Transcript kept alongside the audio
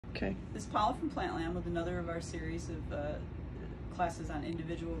Okay. This is Paula from Plantland with another of our series of classes on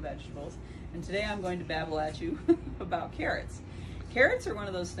individual vegetables. And today I'm going to babble at you about carrots. Carrots are one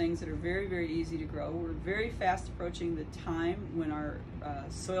of those things that are very, very easy to grow. We're very fast approaching the time when our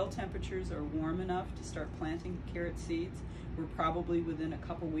soil temperatures are warm enough to start planting carrot seeds. We're probably within a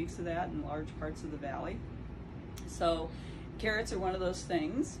couple weeks of that in large parts of the valley. So carrots are one of those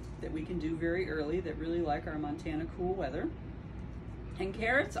things that we can do very early that really like our Montana cool weather. And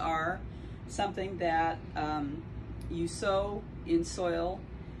carrots are something that you sow in soil,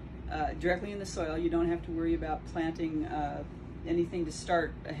 directly in the soil. You don't have to worry about planting anything to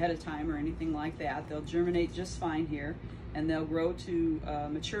start ahead of time or anything like that. They'll germinate just fine here, and they'll grow to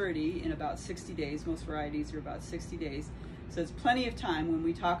maturity in about 60 days. Most varieties are about 60 days. So it's plenty of time. When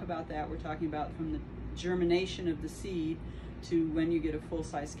we talk about that, we're talking about from the germination of the seed to when you get a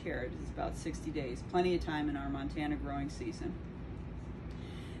full-size carrot. It's about 60 days. Plenty of time in our Montana growing season.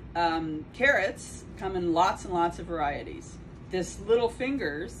 Carrots come in lots and lots of varieties. This little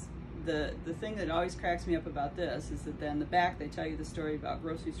fingers, the thing that always cracks me up about this is that then in the back they tell you the story about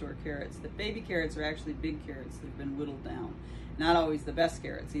grocery store carrots, that baby carrots are actually big carrots that have been whittled down. Not always the best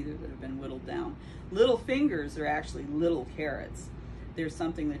carrots either that have been whittled down. Little fingers are actually little carrots. There's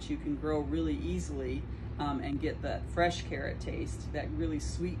something that you can grow really easily and get that fresh carrot taste, that really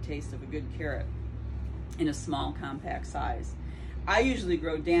sweet taste of a good carrot in a small compact size. I usually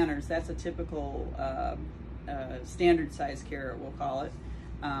grow Danners. That's a typical standard size carrot, we'll call it.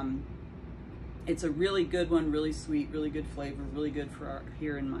 It's a really good one, really sweet, really good flavor, really good for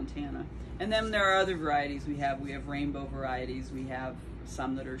here in Montana. And then there are other varieties we have. We have rainbow varieties. We have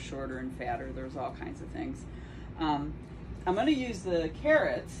some that are shorter and fatter. There's all kinds of things. I'm going to use the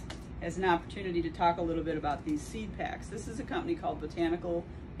carrots as an opportunity to talk a little bit about these seed packs. This is a company called Botanical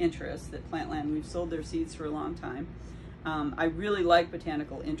Interest at Plantland. We've sold their seeds for a long time. I really like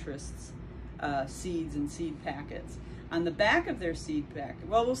Botanical Interest's seeds and seed packets. On the back of their seed packet,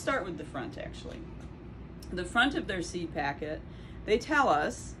 well, we'll start with the front actually. The front of their seed packet, they tell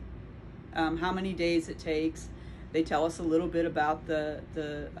us how many days it takes. They tell us a little bit about the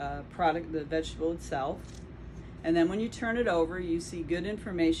product, the vegetable itself. And then when you turn it over, you see good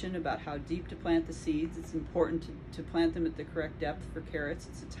information about how deep to plant the seeds. It's important to plant them at the correct depth for carrots.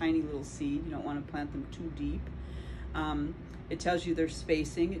 It's a tiny little seed. You don't want to plant them too deep. It tells you their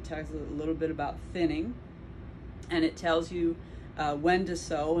spacing. It tells you a little bit about thinning. And it tells you when to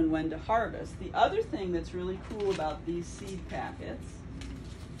sow and when to harvest. The other thing that's really cool about these seed packets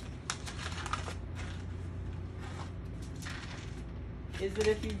is that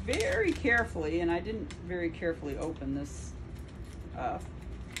if you very carefully, and I didn't very carefully open this up,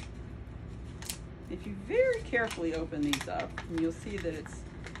 if you very carefully open these up, and you'll see that it's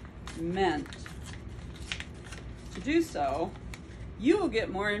meant to do so, you will get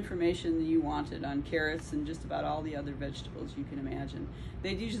more information than you wanted on carrots and just about all the other vegetables you can imagine.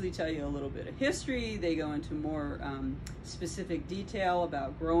 They'd usually tell you a little bit of history. They go into more specific detail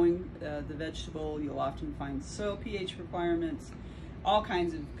about growing the vegetable. You'll often find soil pH requirements, all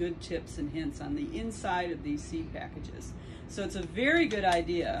kinds of good tips and hints on the inside of these seed packages. So it's a very good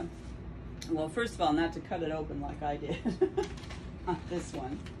idea, well, first of all, not to cut it open like I did on this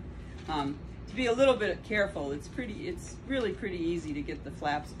one. To be a little bit careful. It's really pretty easy to get the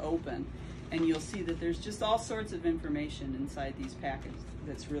flaps open, and you'll see that there's just all sorts of information inside these packets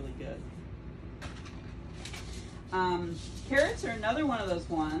that's really good. Carrots are another one of those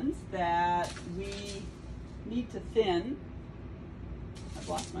ones that we need to thin. I've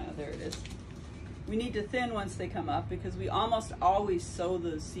lost my, oh, there it is. We need to thin once they come up because we almost always sow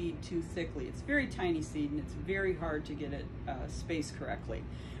the seed too thickly. It's a very tiny seed and it's very hard to get it spaced correctly.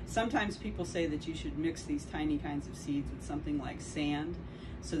 Sometimes people say that you should mix these tiny kinds of seeds with something like sand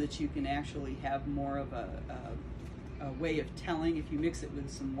so that you can actually have more of a way of telling. If you mix it with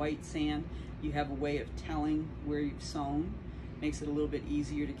some white sand, you have a way of telling where you've sown. Makes it a little bit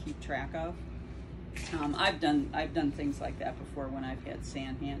easier to keep track of. I've done things like that before when I've had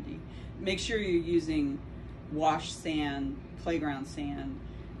sand handy. Make sure you're using wash sand, playground sand,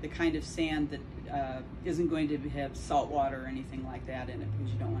 the kind of sand that isn't going to have salt water or anything like that in it,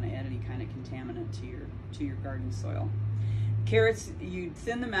 because you don't want to add any kind of contaminant to your garden soil. Carrots, you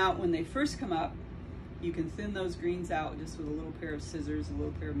thin them out when they first come up. You can thin those greens out just with a little pair of scissors, a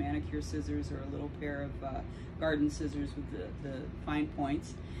little pair of manicure scissors, or a little pair of garden scissors with the fine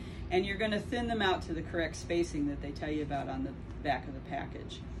points. And you're going to thin them out to the correct spacing that they tell you about on the back of the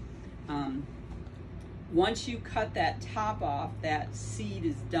package. Once you cut that top off, that seed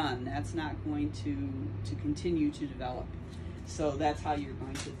is done. That's not going to continue to develop. So that's how you're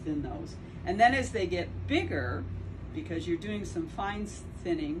going to thin those. And then as they get bigger, because you're doing some fine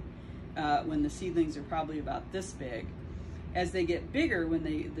thinning when the seedlings are probably about this big. As they get bigger, when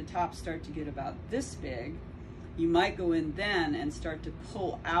the tops start to get about this big, you might go in then and start to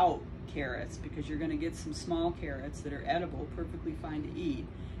pull out carrots, because you're going to get some small carrots that are edible, perfectly fine to eat,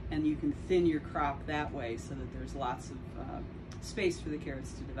 and you can thin your crop that way so that there's lots of space for the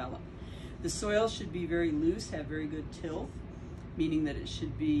carrots to develop. The soil should be very loose, have very good tilth, meaning that it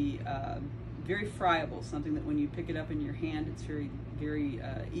should be very friable, something that when you pick it up in your hand, it's very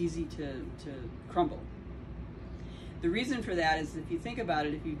easy to crumble. The reason for that is, if you think about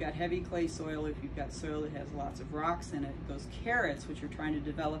it, if you've got heavy clay soil, if you've got soil that has lots of rocks in it, those carrots, which you're trying to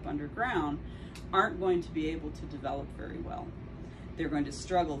develop underground, aren't going to be able to develop very well. They're going to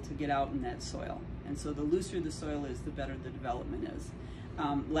struggle to get out in that soil. And so the looser the soil is, the better the development is.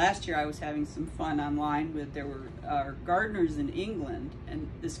 Last year I was having some fun online there were gardeners in England, and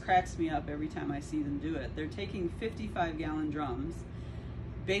this cracks me up every time I see them do it. They're taking 55-gallon drums,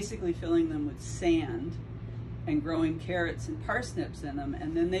 basically filling them with sand, and growing carrots and parsnips in them,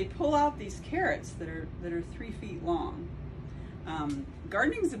 and then they pull out these carrots that are 3 feet long.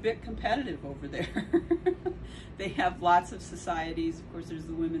 Gardening's a bit competitive over there. They have lots of societies. Of course, there's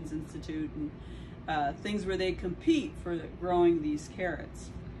the Women's Institute and things where they compete for growing these carrots.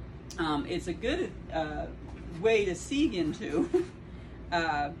 It's a good way to seeg into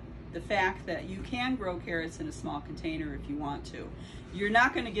the fact that you can grow carrots in a small container if you want to. You're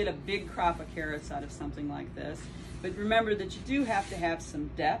not going to get a big crop of carrots out of something like this, but remember that you do have to have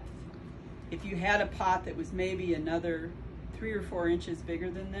some depth. If you had a pot that was maybe another 3 or 4 inches bigger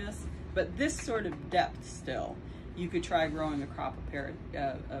than this, but this sort of depth still, you could try growing a crop of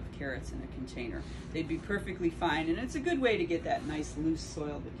carrots in a container. They'd be perfectly fine, and it's a good way to get that nice loose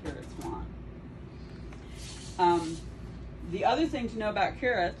soil that carrots want. The other thing to know about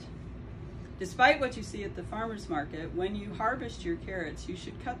carrots, despite what you see at the farmer's market, when you harvest your carrots, you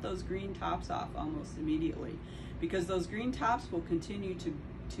should cut those green tops off almost immediately, because those green tops will continue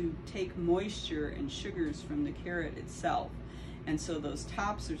to take moisture and sugars from the carrot itself. And so those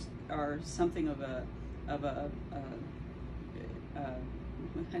tops are something of a I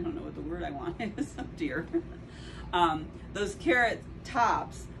don't know what the word I want is. Oh dear. Those carrot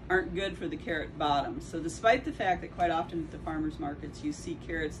tops aren't good for the carrot bottoms. So despite the fact that quite often at the farmers markets you see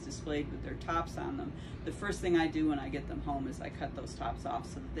carrots displayed with their tops on them, the first thing I do when I get them home is I cut those tops off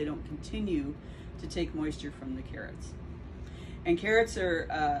so that they don't continue to take moisture from the carrots. And carrots are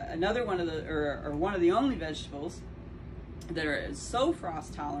one of the only vegetables that are so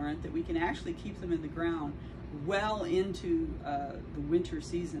frost tolerant that we can actually keep them in the ground well into the winter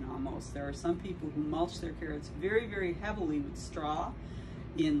season almost. There are some people who mulch their carrots very, very heavily with straw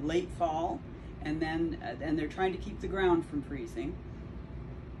in late fall, and they're trying to keep the ground from freezing,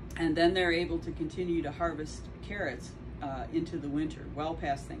 and then they're able to continue to harvest carrots into the winter, well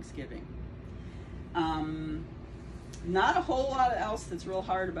past Thanksgiving. Not a whole lot else that's real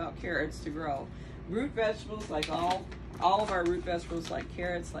hard about carrots to grow. Root vegetables, like all of our root vegetables, like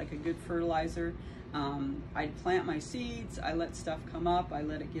carrots, like a good fertilizer. I plant my seeds, I let stuff come up, I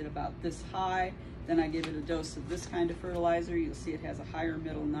let it get about this high, then I give it a dose of this kind of fertilizer. You'll see it has a higher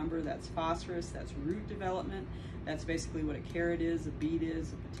middle number. That's phosphorus, that's root development. That's basically what a carrot is, a beet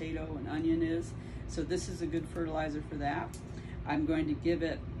is, a potato, an onion is. So this is a good fertilizer for that. I'm going to give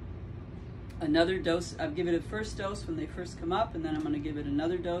it another dose. I'll give it a first dose when they first come up, and then I'm going to give it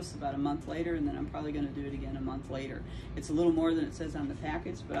another dose about a month later, and then I'm probably going to do it again a month later. It's a little more than it says on the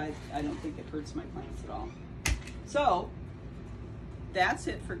package, but I don't think it hurts my plants at all. So that's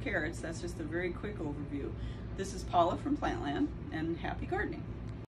it for carrots. That's just a very quick overview. This is Paula from Plantland, and happy gardening.